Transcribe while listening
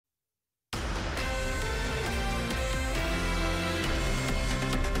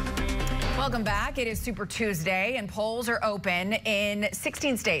Welcome back. It is Super Tuesday, and polls are open in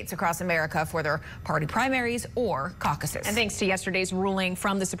 16 states across America for their party primaries or caucuses. And thanks to yesterday's ruling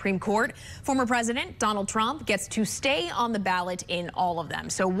from the Supreme Court, former President Donald Trump gets to stay on the ballot in all of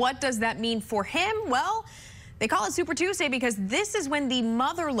them. So what does that mean for him? Well, they call it Super Tuesday because this is when the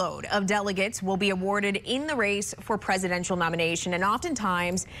mother lode of delegates will be awarded in the race for presidential nomination. And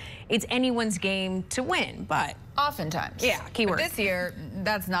oftentimes, it's anyone's game to win, but oftentimes. Yeah, keyword. But this year,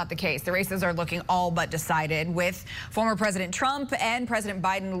 that's not the case. The races are looking all but decided, with former President Trump and President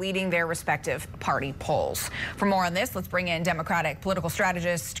Biden leading their respective party polls. For more on this, let's bring in Democratic political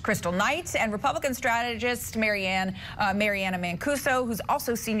strategist Crystal Knight and Republican strategist Anna Mancuso, who's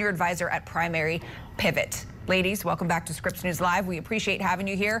also senior advisor at Primary Pivot. Ladies, welcome back to Scripps News Live. We appreciate having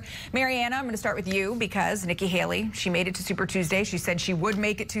you here. Anna, I'm going to start with you because Nikki Haley, she made it to Super Tuesday. She said she would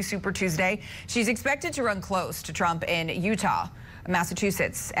make it to Super Tuesday. She's expected to run close to Trump in Utah,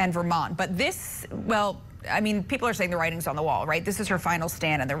 Massachusetts, and Vermont. But this, well, I mean, people are saying the writing's on the wall, right? This is her final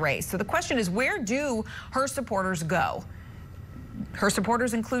stand in the race. So the question is, where do her supporters go? Her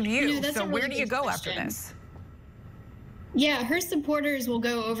supporters include you. So where do you go after this? Yeah, her supporters will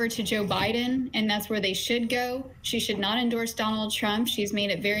go over to Joe Biden, and that's where they should go. She should not endorse Donald Trump. She's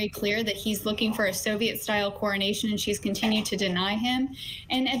made it very clear that he's looking for a Soviet-style coronation, and she's continued to deny him.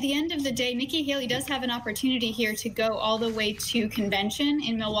 And at the end of the day, Nikki Haley does have an opportunity here to go all the way to convention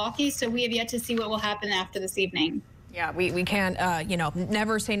in Milwaukee, so we have yet to see what will happen after this evening. Yeah, we can't,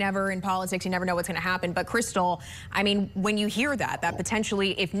 never say never in politics. You never know what's going to happen. But Crystal, I mean, when you hear that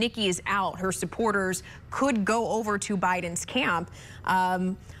potentially if Nikki is out, her supporters could go over to Biden's camp.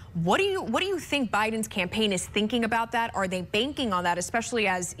 What do you think Biden's campaign is thinking about that? Are they banking on that, especially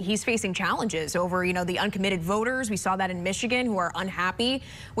as he's facing challenges over, the uncommitted voters? We saw that in Michigan, who are unhappy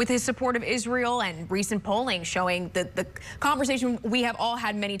with his support of Israel, and recent polling showing that the conversation we have all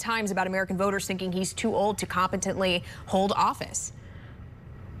had many times about American voters thinking he's too old to competently hold office.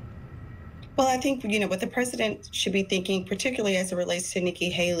 Well, I think, what the president should be thinking, particularly as it relates to Nikki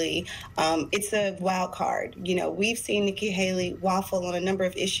Haley, it's a wild card. We've seen Nikki Haley waffle on a number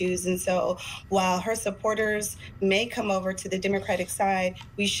of issues. And so while her supporters may come over to the Democratic side,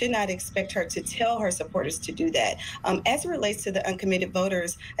 we should not expect her to tell her supporters to do that. As it relates to the uncommitted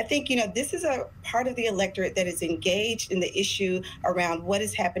voters, I think, this is a part of the electorate that is engaged in the issue around what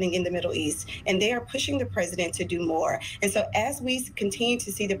is happening in the Middle East. And they are pushing the president to do more. And so as we continue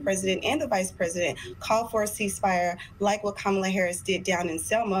to see the president and the vice president call for a ceasefire like what Kamala Harris did down in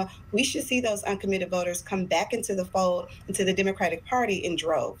Selma, we should see those uncommitted voters come back into the fold, into the Democratic Party in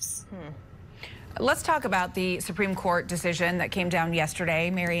droves. Let's talk about the Supreme Court decision that came down yesterday,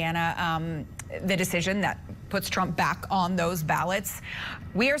 Anna, the decision that puts Trump back on those ballots.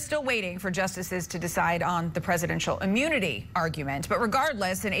 We are still waiting for justices to decide on the presidential immunity argument. But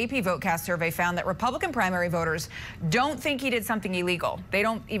regardless, an AP VoteCast survey found that Republican primary voters don't think he did something illegal. They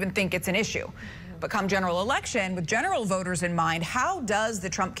don't even think it's an issue. But come general election, with general voters in mind, how does the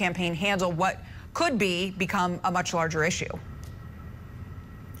Trump campaign handle what could become a much larger issue?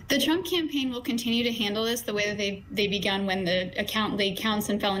 The Trump campaign will continue to handle this the way that they began when the counts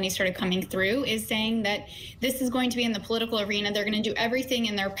and felonies started coming through, is saying that this is going to be in the political arena. They're going to do everything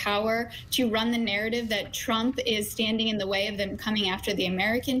in their power to run the narrative that Trump is standing in the way of them coming after the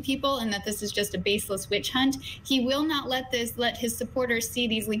American people, and that this is just a baseless witch hunt. He will not let his supporters see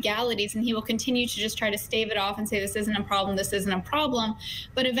these legalities, and he will continue to just try to stave it off and say this isn't a problem, this isn't a problem.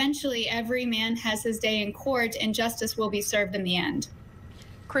 But eventually, every man has his day in court, and justice will be served in the end.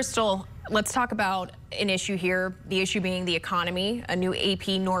 Crystal, let's talk about an issue here, the issue being the economy. A new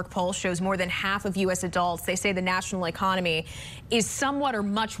AP NORC poll shows more than half of U.S. adults, they say the national economy is somewhat or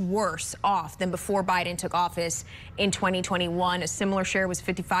much worse off than before Biden took office in 2021. A similar share was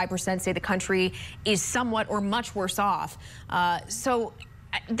 55% say the country is somewhat or much worse off. So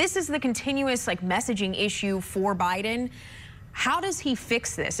this is the continuous messaging issue for Biden. How does he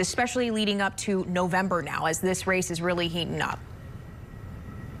fix this, especially leading up to November now, as this race is really heating up?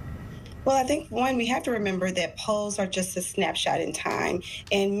 Well, I think, one, we have to remember that polls are just a snapshot in time.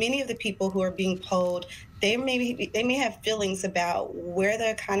 And many of the people who are being polled, they may have feelings about where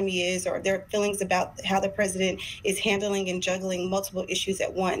the economy is, or their feelings about how the president is handling and juggling multiple issues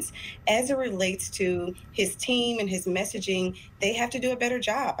at once. As it relates to his team and his messaging, they have to do a better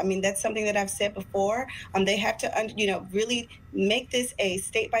job. I mean, that's something that I've said before. They have to, really make this a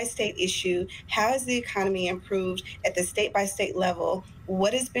state-by-state issue. How has the economy improved at the state-by-state level?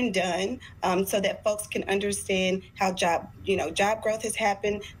 What has been done so that folks can understand how job growth has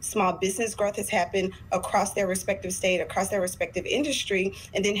happened, small business growth has happened across across their respective state, across their respective industry?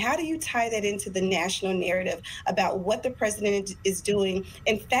 And then how do you tie that into the national narrative about what the president is doing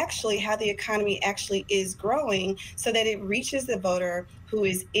and factually how the economy actually is growing so that it reaches the voter who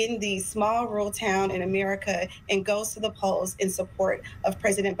is in the small rural town in America and goes to the polls in support of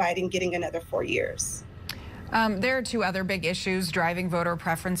President Biden getting another 4 years? There are two other big issues driving voter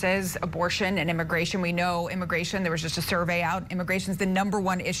preferences: abortion and immigration. We know immigration, there was just a survey out. Immigration is the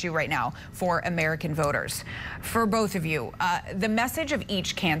 #1 issue right now for American voters. For both of you, the message of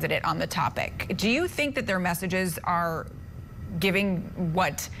each candidate on the topic, do you think that their messages are giving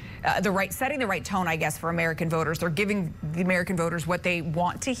what setting the right tone, I guess, for American voters? They're giving the American voters what they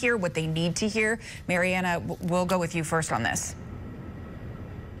want to hear, what they need to hear. Mariana, we'll go with you first on this.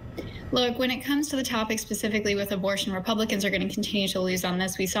 Look, when it comes to the topic specifically with abortion, Republicans are going to continue to lose on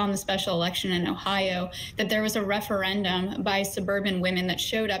this. We saw in the special election in Ohio that there was a referendum by suburban women that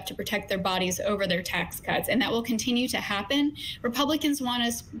showed up to protect their bodies over their tax cuts, and that will continue to happen. Republicans want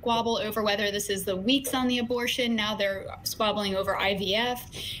to squabble over whether this is the weeks on the abortion. Now they're squabbling over IVF,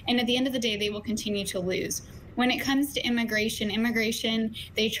 and at the end of the day, they will continue to lose. When it comes to immigration,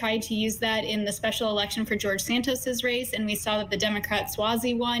 they tried to use that in the special election for George Santos's race, and we saw that the Democrat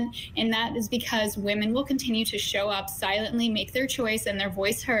Swazi won, and that is because women will continue to show up silently, make their choice, and their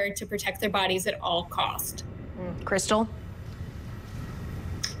voice heard to protect their bodies at all cost. Crystal?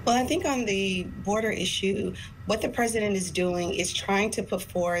 Well, I think on the border issue, what the president is doing is trying to put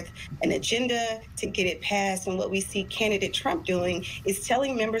forth an agenda to get it passed. And what we see candidate Trump doing is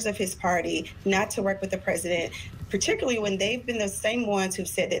telling members of his party not to work with the president, particularly when they've been the same ones who've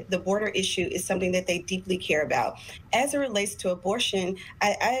said that the border issue is something that they deeply care about. As it relates to abortion,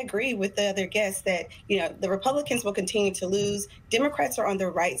 I agree with the other guests that, the Republicans will continue to lose. Democrats are on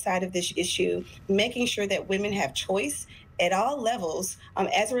the right side of this issue, making sure that women have choice at all levels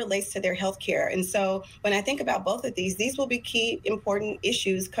as it relates to their health care. And so when I think about both of these will be key important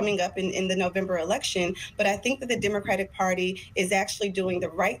issues coming up in the November election. But I think that the Democratic Party is actually doing the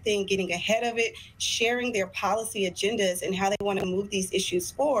right thing, getting ahead of it, sharing their policy agendas and how they want to move these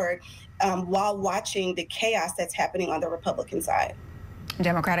issues forward while watching the chaos that's happening on the Republican side.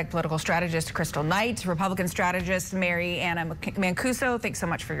 Democratic political strategist Crystal Knight, Republican strategist Anna Mancuso, thanks so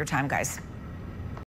much for your time, guys.